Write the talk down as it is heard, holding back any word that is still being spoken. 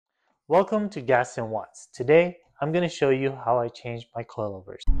Welcome to Gas and Watts. Today, I'm going to show you how I changed my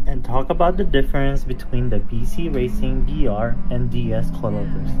coilovers and talk about the difference between the BC Racing DR and DS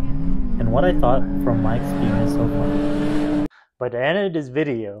coilovers and what I thought from my experience so far. By the end of this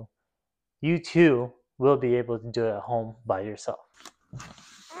video, you too will be able to do it at home by yourself.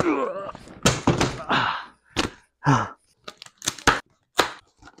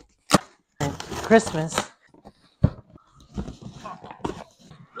 Christmas.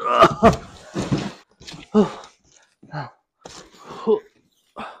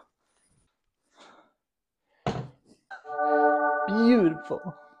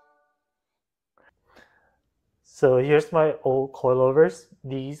 Beautiful. So here's my old coilovers.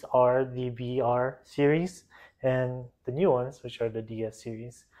 These are the BR series and the new ones, which are the DS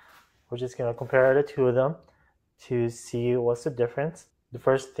series. We're just going to compare the two of them to see what's the difference. The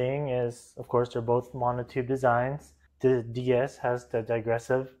first thing is, of course, they're both monotube designs. The DS has the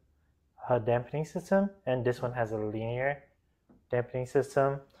digressive dampening system, and this one has a linear dampening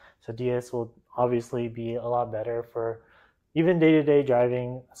system. So DS will obviously be a lot better for even day-to-day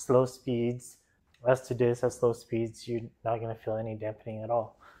driving, slow speeds. As to this, at slow speeds, you're not going to feel any dampening at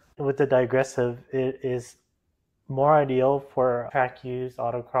all. With the digressive, it is more ideal for track use,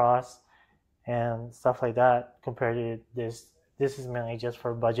 autocross, and stuff like that compared to this. This is mainly just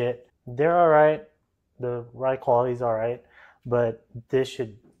for budget. They're alright, the ride quality is alright, but this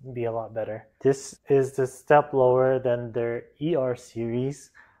should be a lot better. This is the step lower than their ER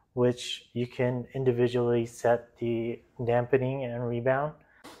series, which you can individually set the dampening and rebound.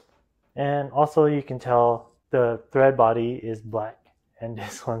 And also you can tell the thread body is black and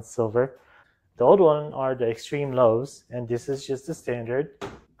this one's silver. The old one are the extreme lows, and this is just the standard.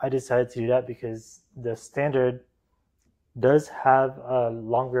 I decided to do that because the standard does have a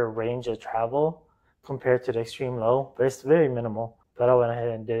longer range of travel compared to the extreme low, but it's very minimal. But I went ahead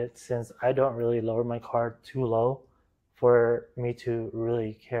and did it since I don't really lower my car too low for me to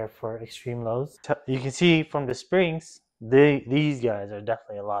really care for extreme lows. You can see from the springs, these guys are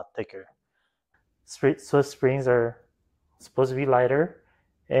definitely a lot thicker. Swiss springs are supposed to be lighter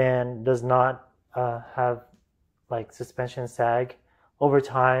and does not have like suspension sag. Over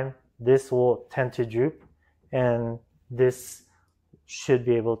time, this will tend to droop, and this should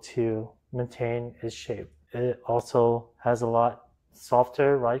be able to maintain its shape. It also has a lot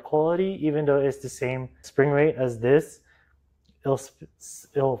softer ride quality. Even though it's the same spring rate as this,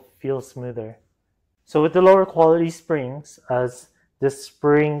 it'll feel smoother. So with the lower quality springs, as the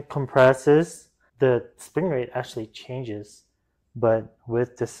spring compresses, the spring rate actually changes. But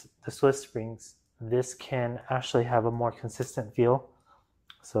with the Swiss springs, this can actually have a more consistent feel.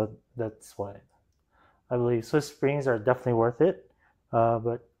 So that's why I believe Swiss springs are definitely worth it.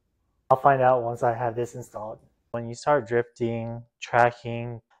 But I'll find out once I have this installed. When you start drifting,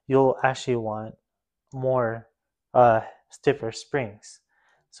 tracking, you'll actually want more stiffer springs.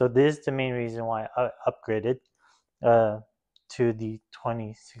 So this is the main reason why I upgraded to the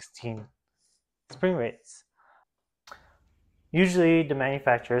 2016 spring rates. Usually the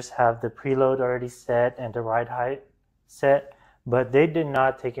manufacturers have the preload already set and the ride height set, but they did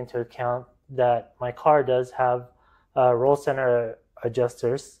not take into account that my car does have roll center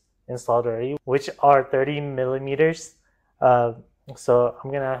adjusters installed already, which are 30 millimeters. So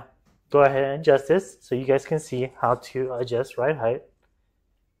I'm gonna go ahead and adjust this so you guys can see how to adjust ride height.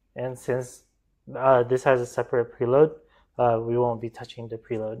 And since this has a separate preload, we won't be touching the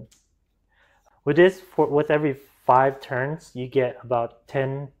preload. With this, with every 5 turns, you get about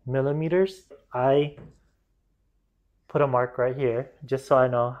 10 millimeters. I put a mark right here just so I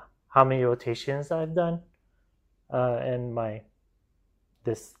know how many rotations I've done. And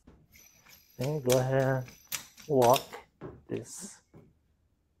this thing, go ahead and walk this.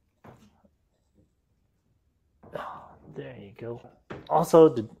 Oh, there you go.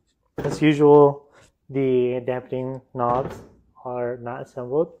 Also, as usual, the dampening knobs are not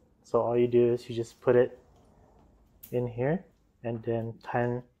assembled. So all you do is you just put it in here and then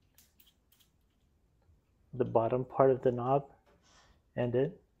tighten the bottom part of the knob, and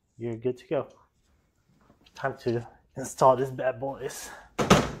then you're good to go. Time to install this bad boys.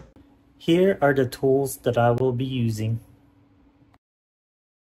 Here are the tools that I will be using.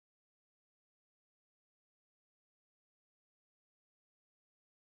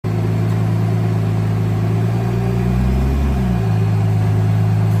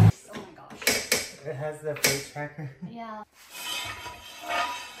 It has the plate tracker. Yeah.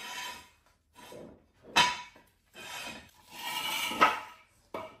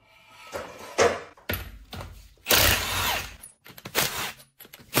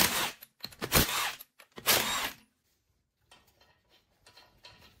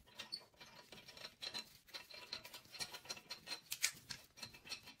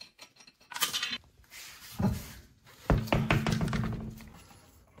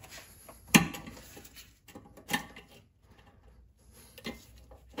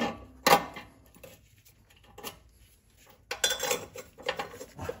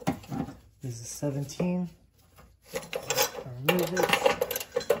 is a 17. Remove it.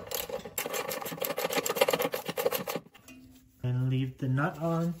 And leave the nut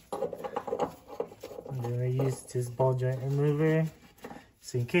on. And then I use this ball joint remover.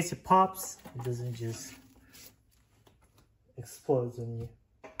 So in case it pops, it doesn't just explode on you.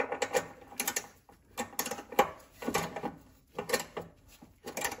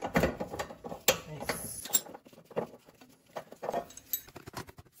 Nice.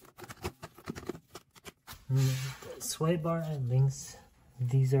 The sway bar and links.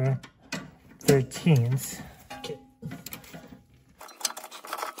 These are 13s. Okay.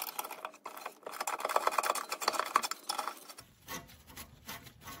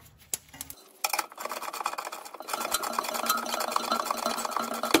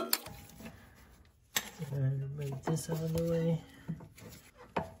 And move this out of the way.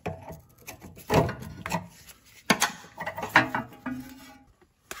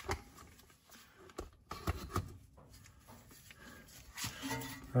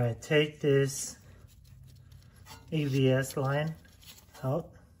 All right, take this ABS line out,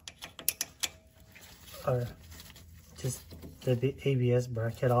 or just the ABS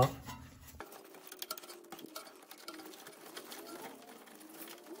bracket off.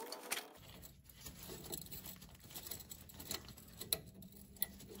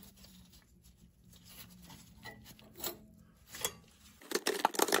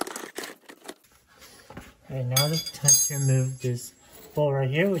 Alright, now it's time to remove this ball right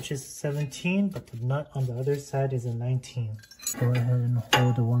here, which is 17, but the nut on the other side is a 19. Go ahead and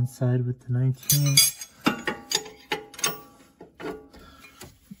hold the one side with the 19.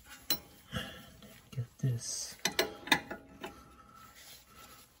 Get this.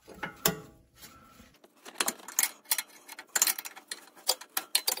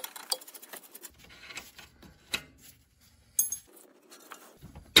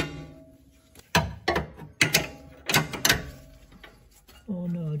 Oh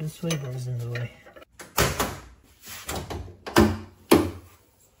no, the sway bar is in the way.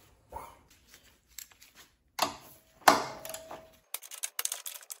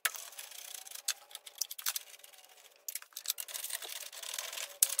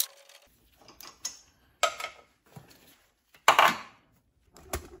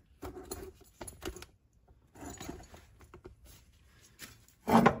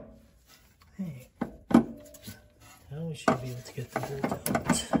 Hey. Now we should be able to get the dirt out.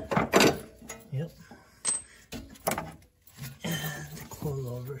 Yep. And the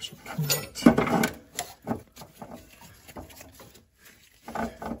coilover should come out too.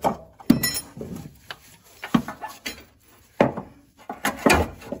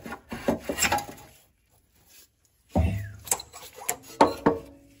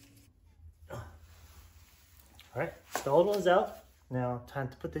 Alright, the old one's out. Now time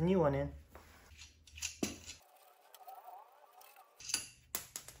to put the new one in.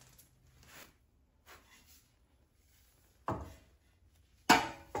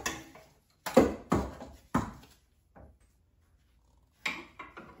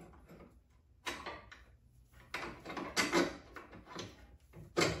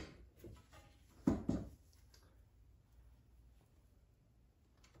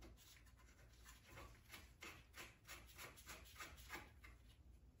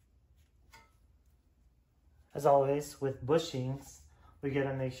 As always, with bushings, we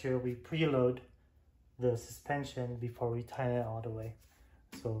gotta make sure we preload the suspension before we tighten it all the way.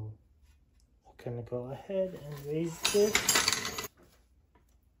 So we're gonna go ahead and raise this.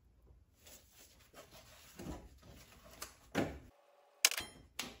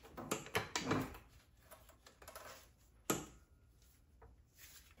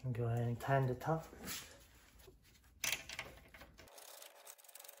 And go ahead and tighten the top.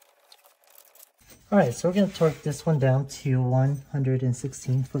 Alright, so we're going to torque this one down to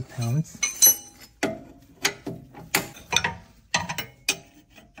 116 foot-pounds.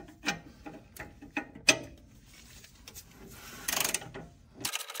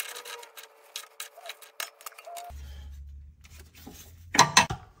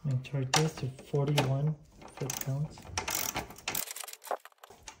 And torque this to 41 foot-pounds.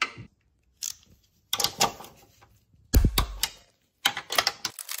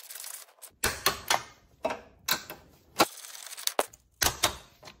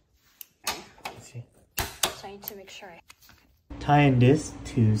 So I need to make sure I Tying this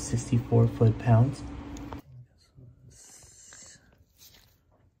to 64 foot-pounds.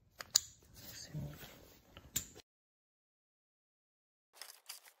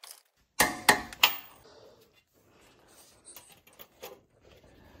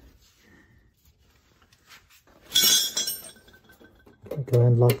 Go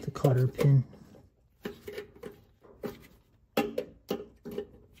ahead and lock the cotter pin.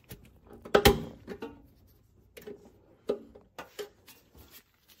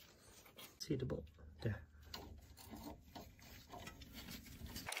 See the bolt there.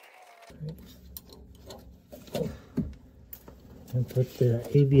 And put the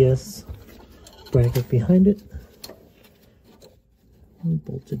ABS bracket behind it and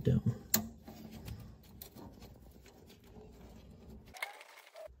bolt it down.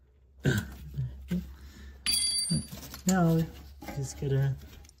 Now just gonna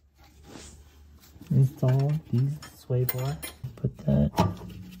install the sway bar. Put that,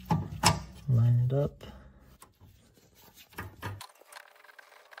 line it up.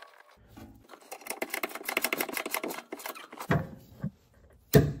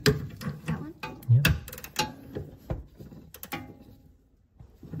 That one? Yep.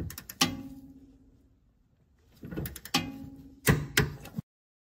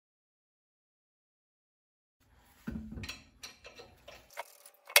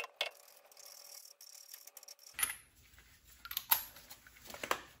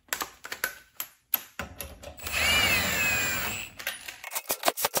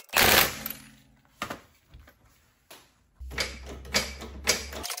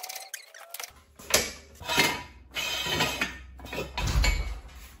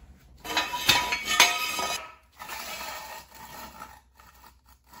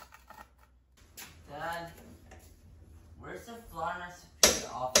 Dad, where's the flaw recipe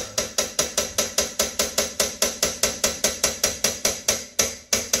offer?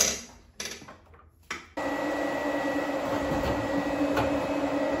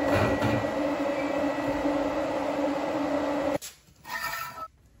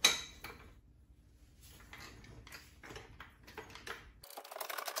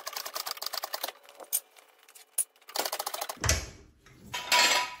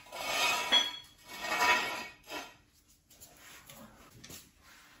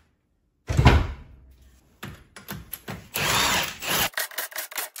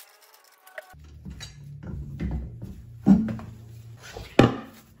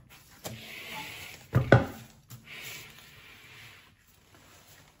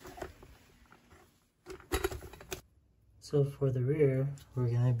 So for the rear, we're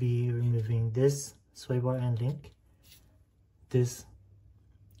gonna be removing this sway bar end link, this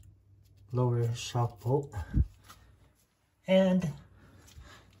lower shock bolt, and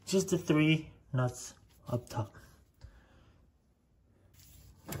just the 3 nuts up top.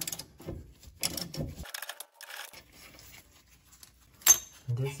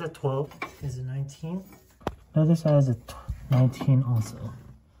 And this is a 12, this is a 19. The other side is a 19 also.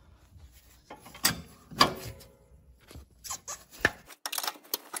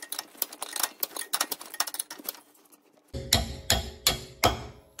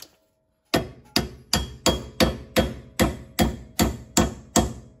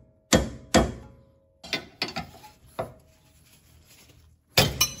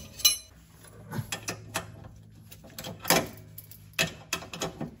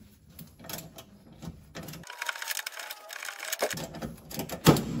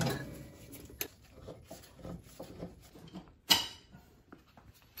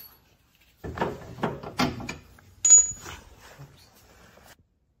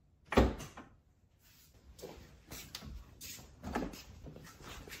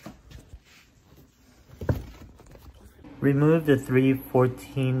 Remove the 3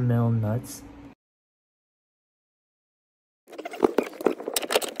 14mm nuts.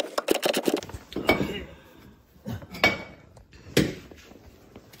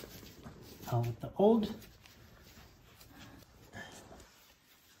 Out with the old.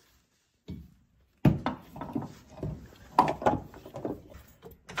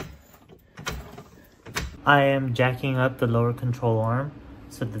 I am jacking up the lower control arm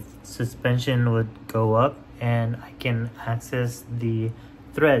so the suspension would go up and I can access the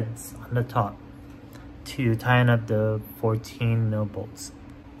threads on the top to tighten up the 14mm bolts.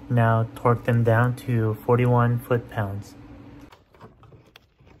 Now torque them down to 41 foot-pounds.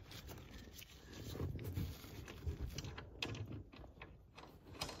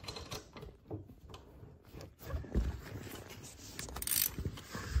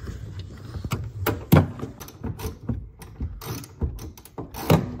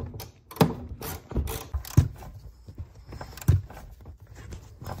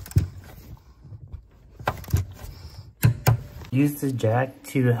 Use the jack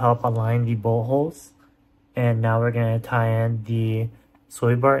to help align the bolt holes, and now we're going to tie in the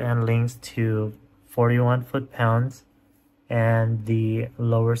sway bar end links to 41 foot-pounds and the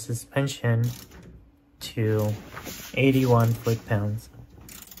lower suspension to 81 foot-pounds.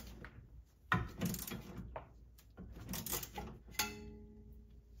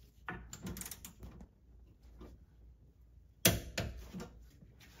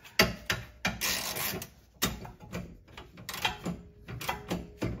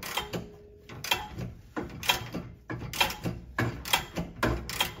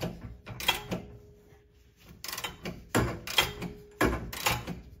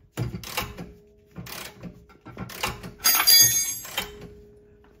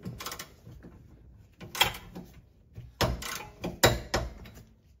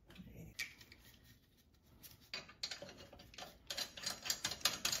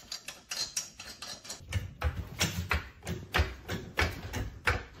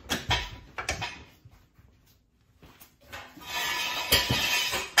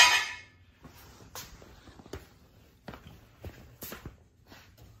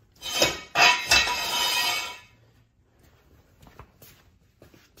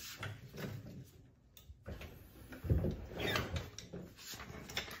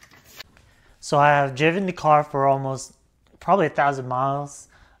 So I have driven the car for almost probably 1,000 miles.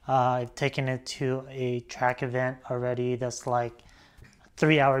 I've taken it to a track event already that's like a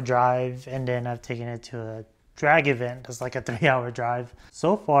 3-hour drive, and then I've taken it to a drag event that's like a 3-hour drive.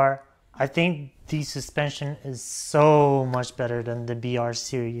 So far, I think the suspension is so much better than the BR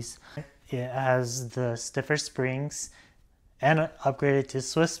series. It has the stiffer springs and upgraded to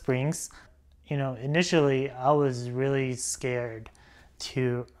Swiss springs. You know, initially I was really scared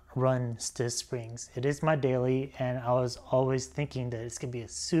to run stiff springs. It is my daily, and I was always thinking that it's gonna be a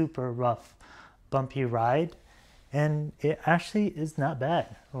super rough, bumpy ride, and it actually is not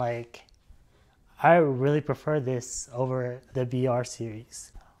bad. Like, I really prefer this over the BR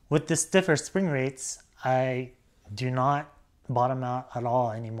series. With the stiffer spring rates, I do not bottom out at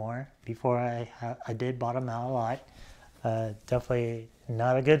all anymore. Before I did bottom out a lot. Definitely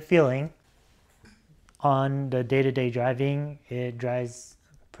not a good feeling. On the day-to-day driving, it drives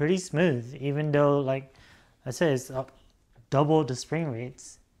pretty smooth, even though, like I said, it's double the spring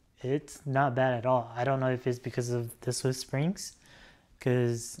rates. It's not bad at all. I don't know if it's because of the Swiss springs,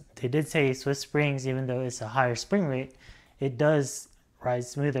 because they did say Swiss springs, even though it's a higher spring rate, it does ride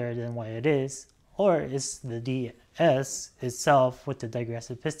smoother than what it is, or it's the DS itself with the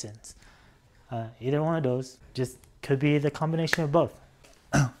digressive pistons. Either one of those, just could be the combination of both.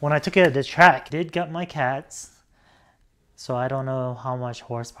 When I took it at the track, I did get my cats, so I don't know how much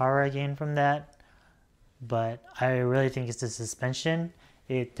horsepower I gained from that, but I really think it's the suspension.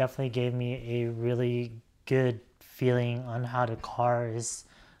 It definitely gave me a really good feeling on how the car is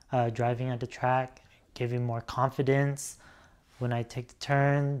driving at the track, gave me more confidence when I take the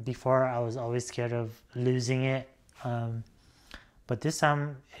turn. Before, I was always scared of losing it, but this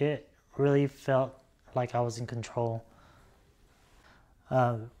time it really felt like I was in control.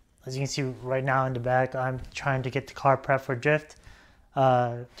 As you can see right now in the back, I'm trying to get the car prepped for drift.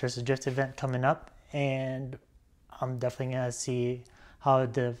 There's a drift event coming up, and I'm definitely gonna see how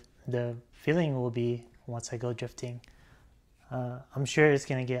the feeling will be once I go drifting. I'm sure it's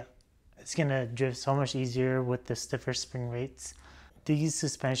gonna drift so much easier with the stiffer spring rates. The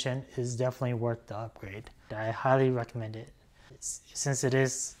suspension is definitely worth the upgrade. I highly recommend it. Since it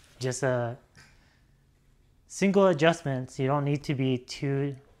is just a single adjustments, you don't need to be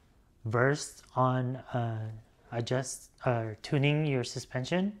too versed on tuning your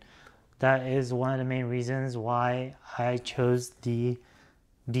suspension. That is one of the main reasons why I chose the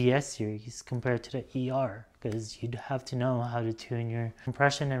DS series compared to the ER, because you'd have to know how to tune your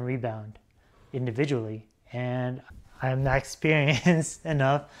compression and rebound individually, and I'm not experienced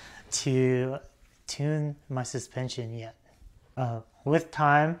enough to tune my suspension yet. With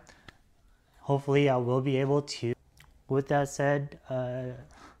time, hopefully I will be able to. With that said, I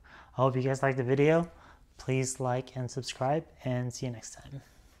hope you guys liked the video. Please like and subscribe, and see you next time.